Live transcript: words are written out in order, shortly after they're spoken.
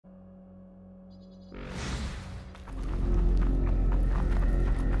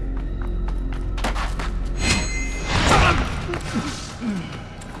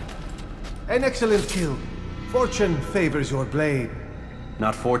An excellent kill. Fortune favors your blade.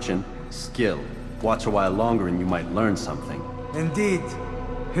 Not fortune, skill. Watch a while longer and you might learn something. Indeed.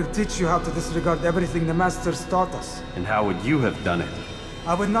 He'll teach you how to disregard everything the Masters taught us. And how would you have done it?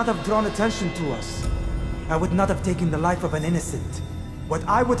 I would not have drawn attention to us. I would not have taken the life of an innocent. What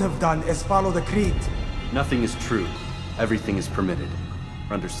I would have done is follow the creed. Nothing is true. Everything is permitted.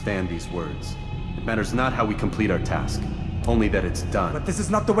 Understand these words. It matters not how we complete our task, only that it's done. But this is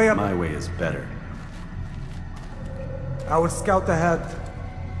not the way My way is better. I will scout ahead.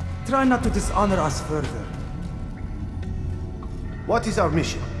 Try not to dishonor us further. What is our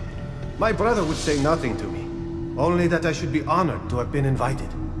mission? My brother would say nothing to me. Only that I should be honored to have been invited.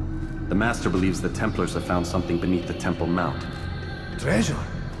 The Master believes the Templars have found something beneath the Temple Mount. Treasure?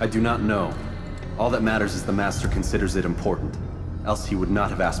 I do not know. All that matters is the Master considers it important. Else he would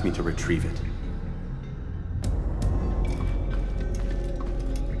not have asked me to retrieve it.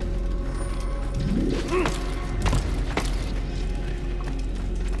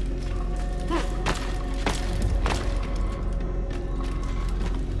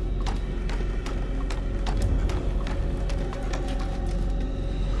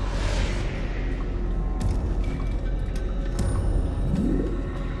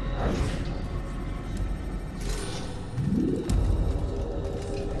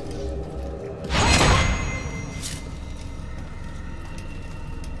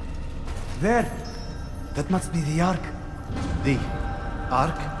 There! That must be the Ark. The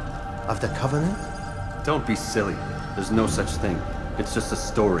Ark of the Covenant? Don't be silly. There's no such thing. It's just a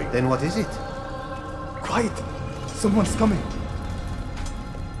story. Then what is it? Quiet! Someone's coming.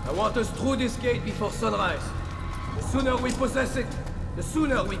 I want us through this gate before sunrise. The sooner we possess it, the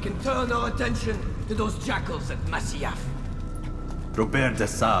sooner we can turn our attention to those jackals at Masyaf. Robert de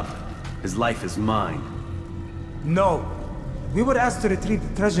Sablé. His life is mine. No. We were asked to retrieve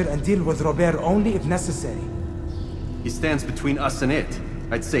the treasure and deal with Robert only if necessary. He stands between us and it.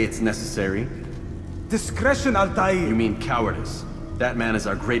 I'd say it's necessary. Discretion, Altair! You mean cowardice. That man is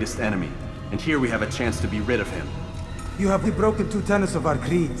our greatest enemy, and here we have a chance to be rid of him. You have broken 2 tenets of our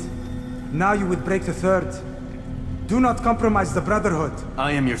creed. Now you would break the 3rd. Do not compromise the Brotherhood.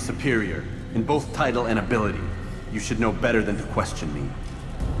 I am your superior, in both title and ability. You should know better than to question me.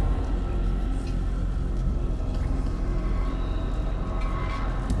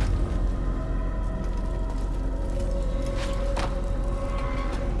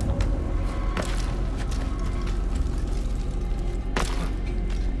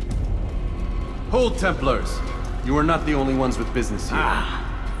 Hold, Templars! You are not the only ones with business here.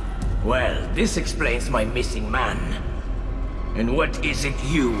 Well, this explains my missing man. And what is it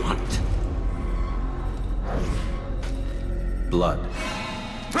you want? Blood.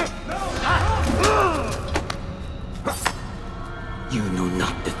 You know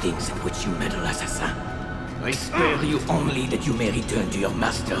not the things in which you meddle, Assassin. I spare you only that you may return to your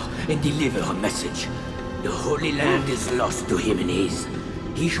master and deliver a message. The Holy Land is lost to him and his.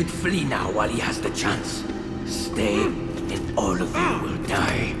 He should flee now while he has the chance. Stay, and all of you will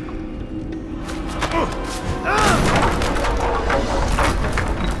die.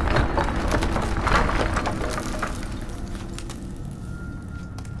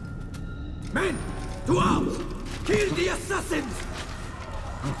 Men! To arms! Kill the assassins!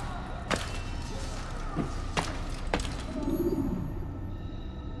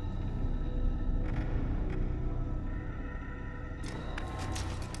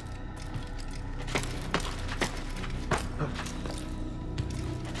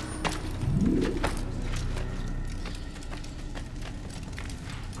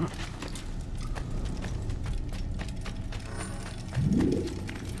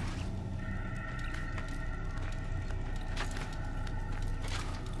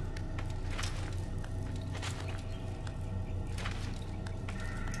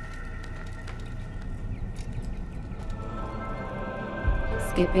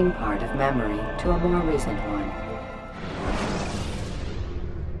 Skipping part of memory to a more recent one.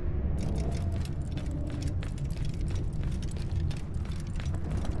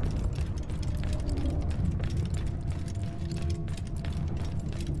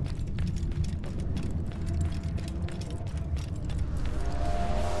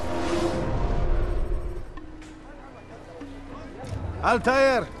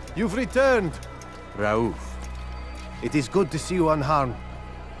 Altair, you've returned. Raouf. It is good to see you unharmed.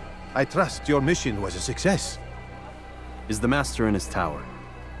 I trust your mission was a success. Is the Master in his tower?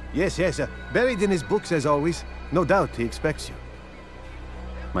 Yes, buried in his books as always. No doubt he expects you.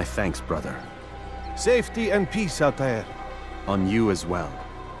 My thanks, brother. Safety and peace, Altair. On you as well.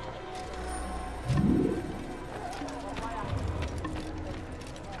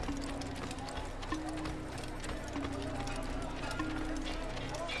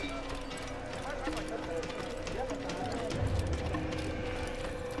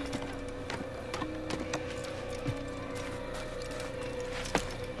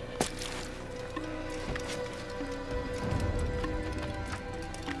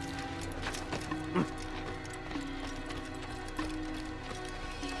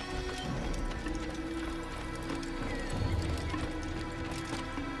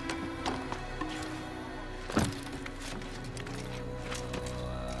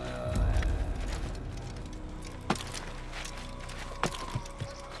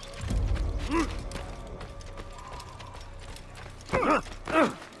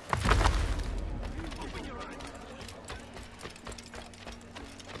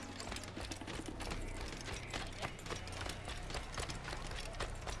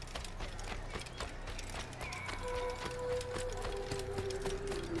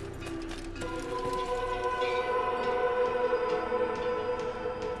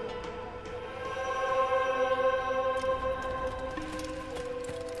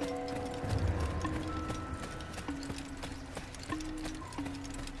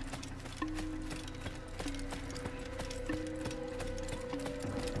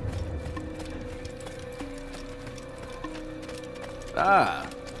 Ah,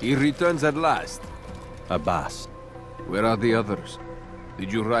 he returns at last. Abbas. Where are the others?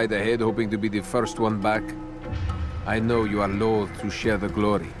 Did you ride ahead hoping to be the first one back? I know you are loath to share the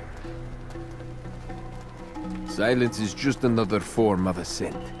glory. Silence is just another form of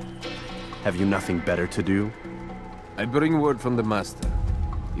assent. Have you nothing better to do? I bring word from the Master.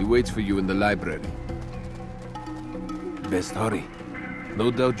 He waits for you in the library. Best hurry. No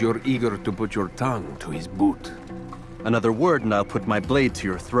doubt you're eager to put your tongue to his boot. Another word and I'll put my blade to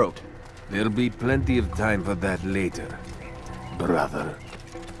your throat. There'll be plenty of time for that later, brother.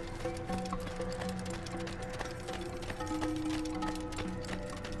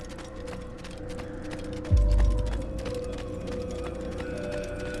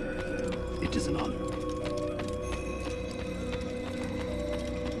 It is an honor.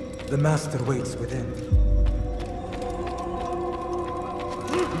 The Master waits within.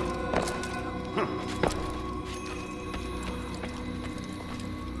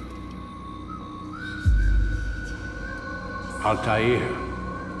 Altair,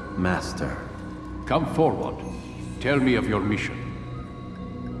 Master. come forward. Tell me of your mission.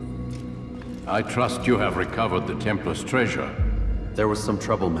 I trust you have recovered the Templar's treasure. There was some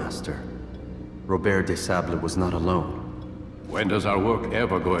trouble, Master. Robert de Sablé was not alone. When does our work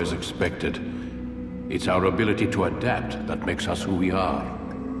ever go as expected? It's our ability to adapt that makes us who we are.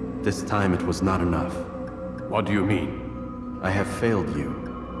 This time it was not enough. What do you mean? I have failed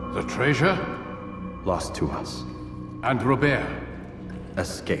you. The treasure? Lost to us. And Robert?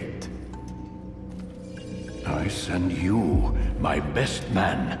 Escaped. I send you, my best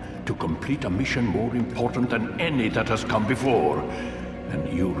man, to complete a mission more important than any that has come before. And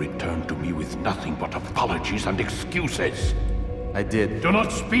you return to me with nothing but apologies and excuses. I did. Do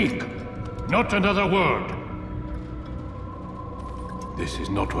not speak! Not another word! This is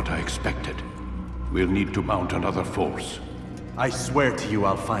not what I expected. We'll need to mount another force. I swear to you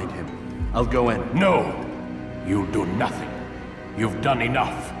I'll find him. I'll go in. No! You'll do nothing. You've done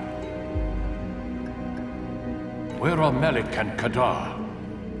enough. Where are Malik and Kadar?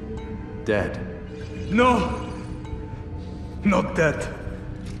 Dead. No! Not dead.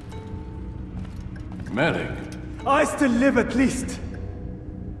 Malik? I still live at least.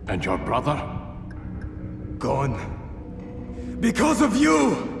 And your brother? Gone. Because of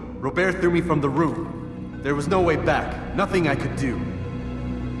you! Robert threw me from the roof. There was no way back. Nothing I could do.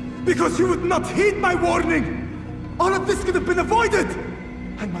 Because you would not heed my warning! All of this could have been avoided!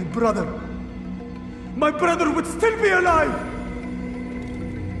 And my brother would still be alive!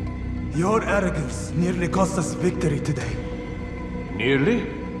 Your arrogance nearly cost us victory today. Nearly?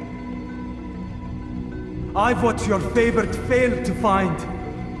 I've what your favorite failed to find.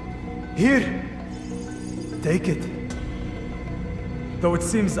 Here, take it. Though it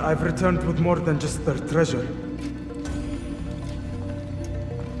seems I've returned with more than just their treasure.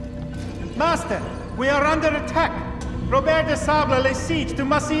 Master, we are under attack. Robert de Sablé lays siege to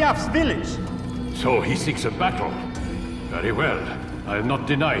Masyaf's village. So he seeks a battle. Very well. I'll not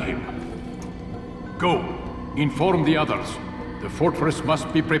deny him. Go. Inform the others. The fortress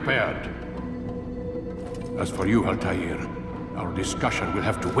must be prepared. As for you, Altair, our discussion will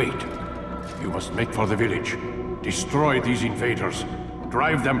have to wait. You must make for the village. Destroy these invaders.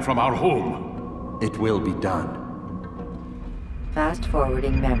 Drive them from our home. It will be done.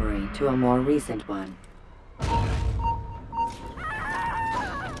 Fast-forwarding memory to a more recent one.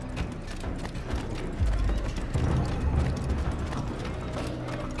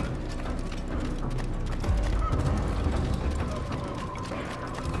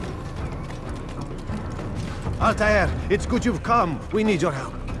 Altair, it's good you've come. We need your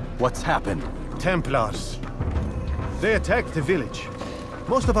help. What's happened? Templars. They attacked the village.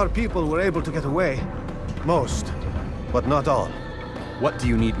 Most of our people were able to get away. Most, but not all. What do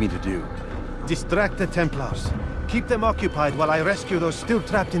you need me to do? Distract the Templars. Keep them occupied while I rescue those still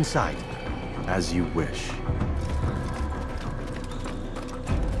trapped inside. As you wish.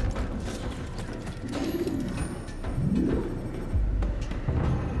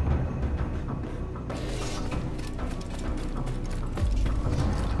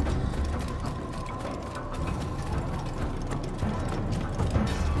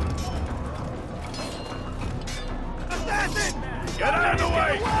 Get out of the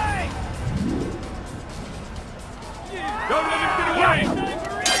way! Don't let him get away!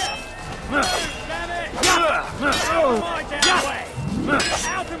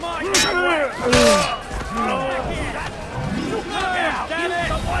 Out of my way!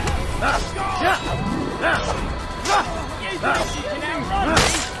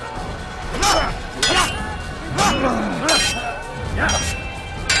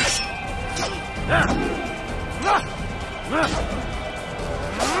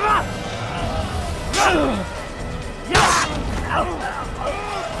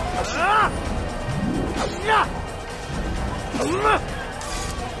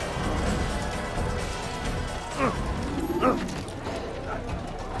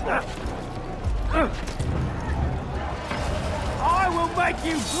 I will make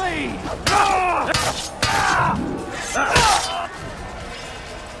you bleed!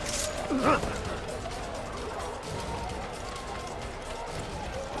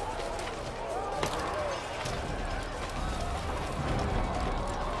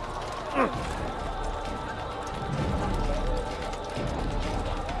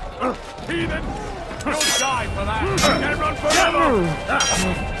 Heathen! You'll die for that! You can run forever!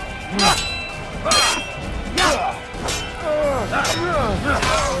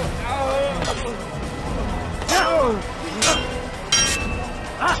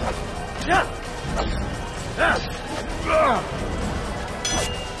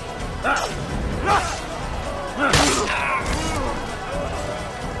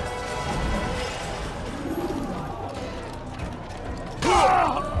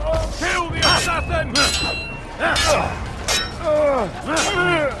 Kill the assassin!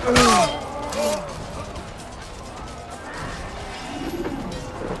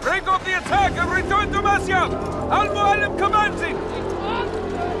 Break off the attack and return to Masyaf! Mualim commands it!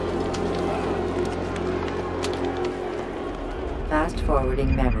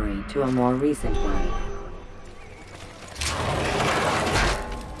 Fast-forwarding memory to a more recent one.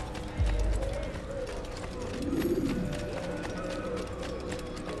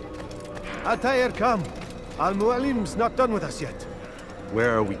 Altair, come. Mualim's not done with us yet.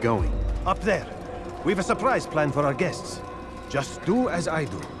 Where are we going? Up there. We've a surprise plan for our guests. Just do as I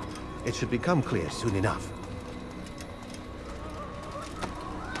do. It should become clear soon enough.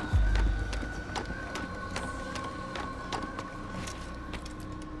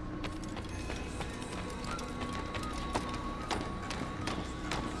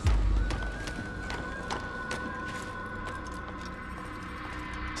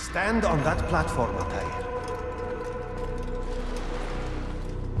 Stand on that platform, Altair.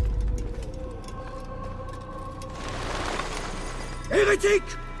 Heretic!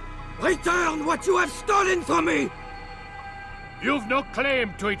 Return what you have stolen from me! You've no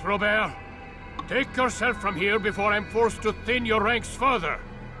claim to it, Robert. Take yourself from here before I'm forced to thin your ranks further.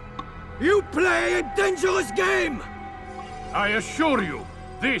 You play a dangerous game! I assure you,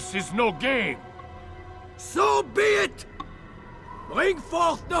 this is no game. So be it! Bring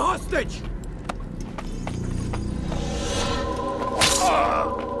forth the hostage!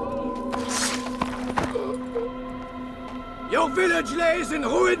 Your village lays in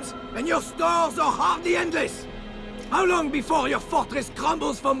ruins, and your stores are hardly endless. How long before your fortress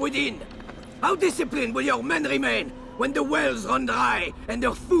crumbles from within? How disciplined will your men remain when the wells run dry and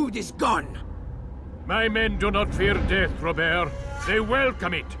their food is gone? My men do not fear death, Robert. They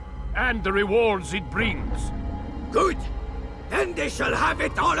welcome it, and the rewards it brings. Good! Then they shall have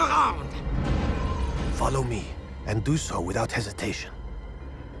it all around! Follow me, and do so without hesitation.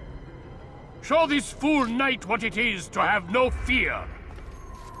 Show this fool knight what it is to have no fear.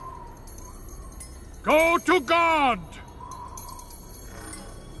 Go to God!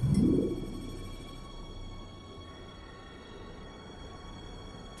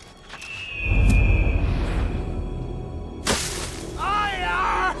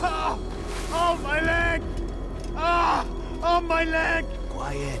 Oh, my leg! Ah! Oh, my leg!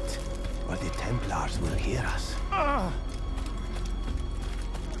 Quiet, or the Templars will hear us.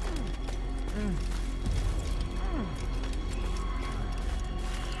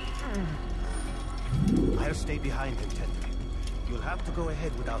 I'll stay behind him, Tendry. You'll have to go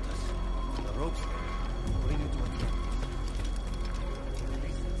ahead without us. The ropes will bring you to a camp.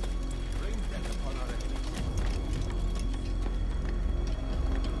 Bring death upon our enemies.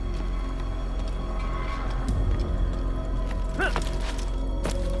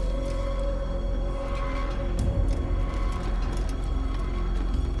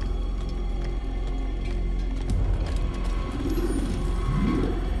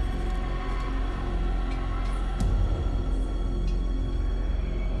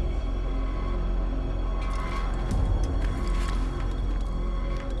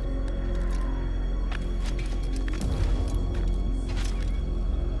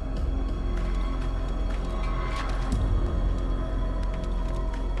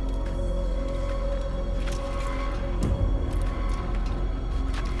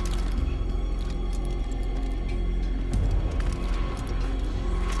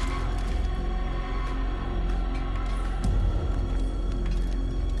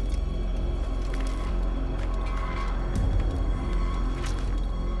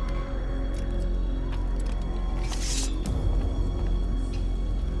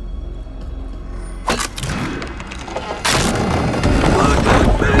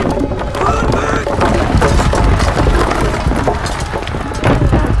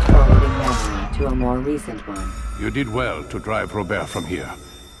 more recent one. You did well to drive Robert from here.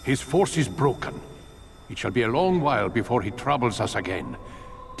 His force is broken. It shall be a long while before he troubles us again.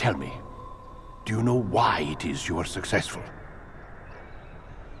 Tell me, do you know why it is you are successful?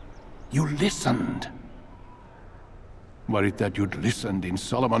 You listened. Were it that you'd listened in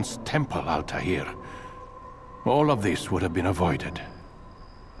Solomon's temple, Altair, all of this would have been avoided.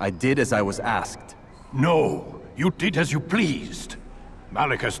 I did as I was asked. No, you did as you pleased.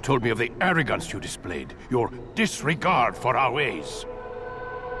 Malik has told me of the arrogance you displayed, your disregard for our ways.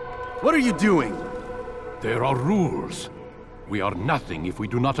 What are you doing? There are rules. We are nothing if we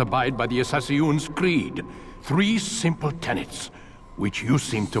do not abide by the Assassin's creed. 3 simple tenets, which you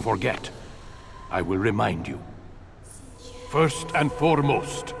seem to forget. I will remind you. First and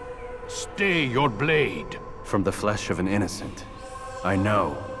foremost, stay your blade. From the flesh of an innocent. I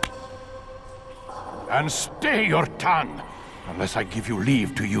know. And stay your tongue, unless I give you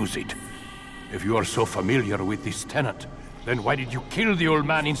leave to use it. If you are so familiar with this tenet, then why did you kill the old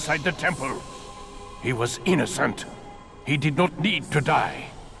man inside the temple? He was innocent. He did not need to die.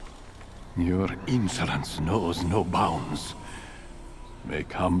 Your insolence knows no bounds.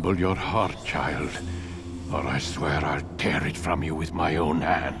 Make humble your heart, child, or I swear I'll tear it from you with my own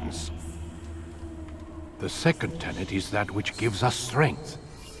hands. The second tenet is that which gives us strength.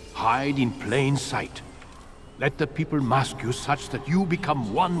 Hide in plain sight. Let the people mask you such that you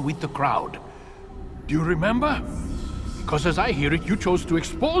become one with the crowd. Do you remember? Because as I hear it, you chose to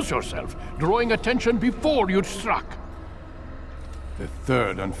expose yourself, drawing attention before you'd struck. The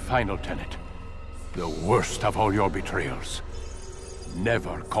third and final tenet. The worst of all your betrayals.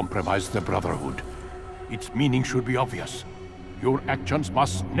 Never compromise the Brotherhood. Its meaning should be obvious. Your actions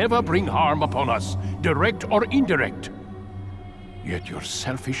must never bring harm upon us, direct or indirect. Yet your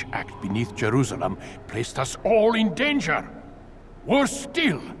selfish act beneath Jerusalem placed us all in danger. Worse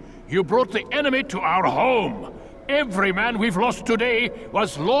still, you brought the enemy to our home. Every man we've lost today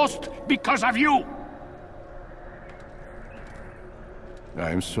was lost because of you. I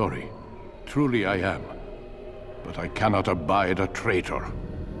am sorry. Truly I am. But I cannot abide a traitor.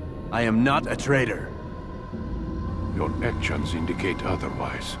 I am not a traitor. Your actions indicate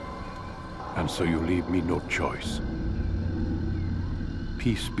otherwise. And so you leave me no choice.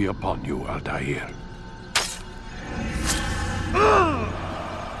 Peace be upon you, Altair.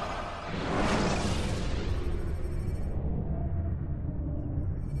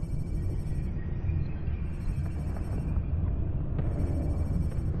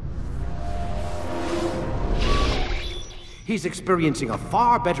 He's experiencing a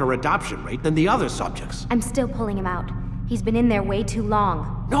far better adoption rate than the other subjects. I'm still pulling him out. He's been in there way too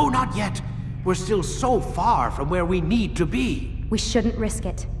long. No, not yet. We're still so far from where we need to be. We shouldn't risk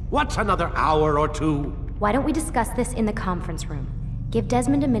it. What's another hour or two? Why don't we discuss this in the conference room? Give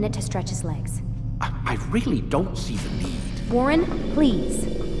Desmond a minute to stretch his legs. I really don't see the need. Warren, please.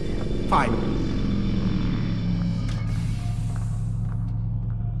 Fine.